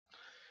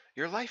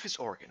Your life is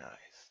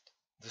organized.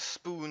 The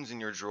spoons in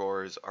your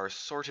drawers are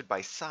sorted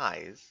by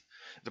size,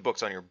 the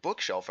books on your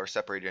bookshelf are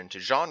separated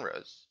into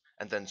genres,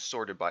 and then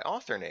sorted by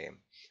author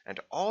name, and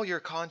all your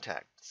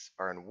contacts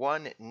are in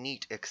one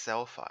neat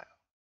Excel file.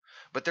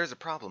 But there's a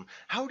problem.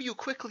 How do you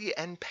quickly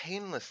and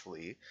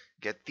painlessly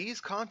get these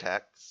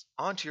contacts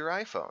onto your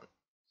iPhone?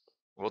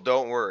 Well,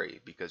 don't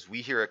worry, because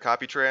we here at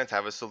CopyTrans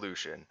have a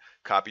solution,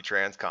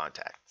 CopyTrans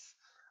Contacts.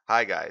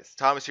 Hi guys,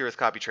 Thomas here with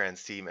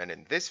CopyTrans team, and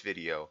in this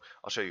video,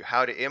 I'll show you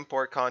how to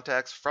import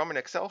contacts from an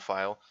Excel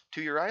file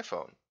to your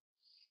iPhone.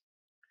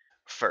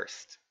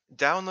 First,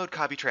 download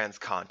CopyTrans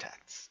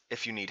Contacts.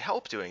 If you need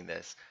help doing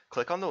this,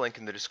 click on the link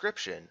in the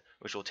description,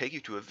 which will take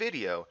you to a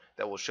video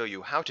that will show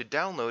you how to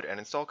download and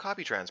install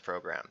CopyTrans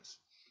programs.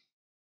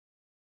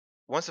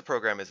 Once the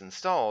program is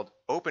installed,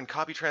 open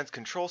CopyTrans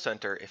Control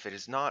Center if it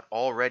is not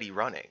already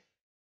running.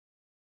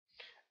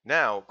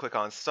 Now, click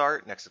on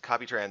Start next to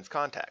CopyTrans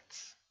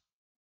Contacts.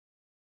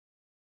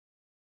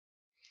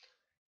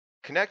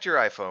 Connect your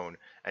iPhone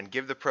and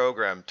give the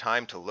program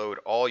time to load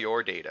all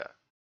your data.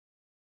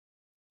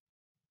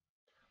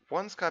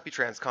 Once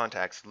CopyTrans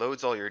Contacts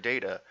loads all your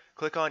data,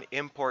 click on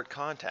Import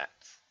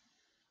Contacts.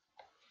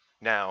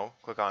 Now,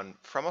 click on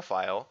From a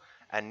File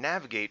and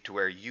navigate to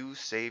where you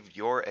saved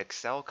your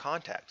Excel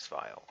contacts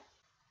file.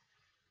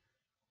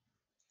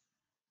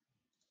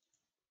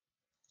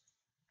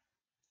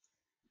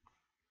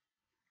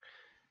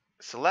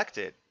 Select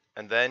it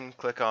and then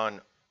click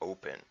on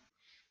Open.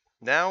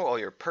 Now all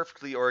your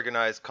perfectly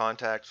organized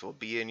contacts will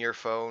be in your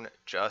phone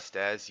just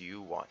as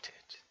you want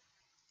it.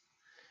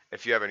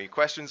 If you have any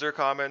questions or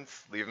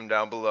comments, leave them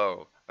down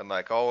below. And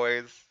like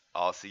always,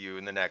 I'll see you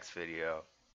in the next video.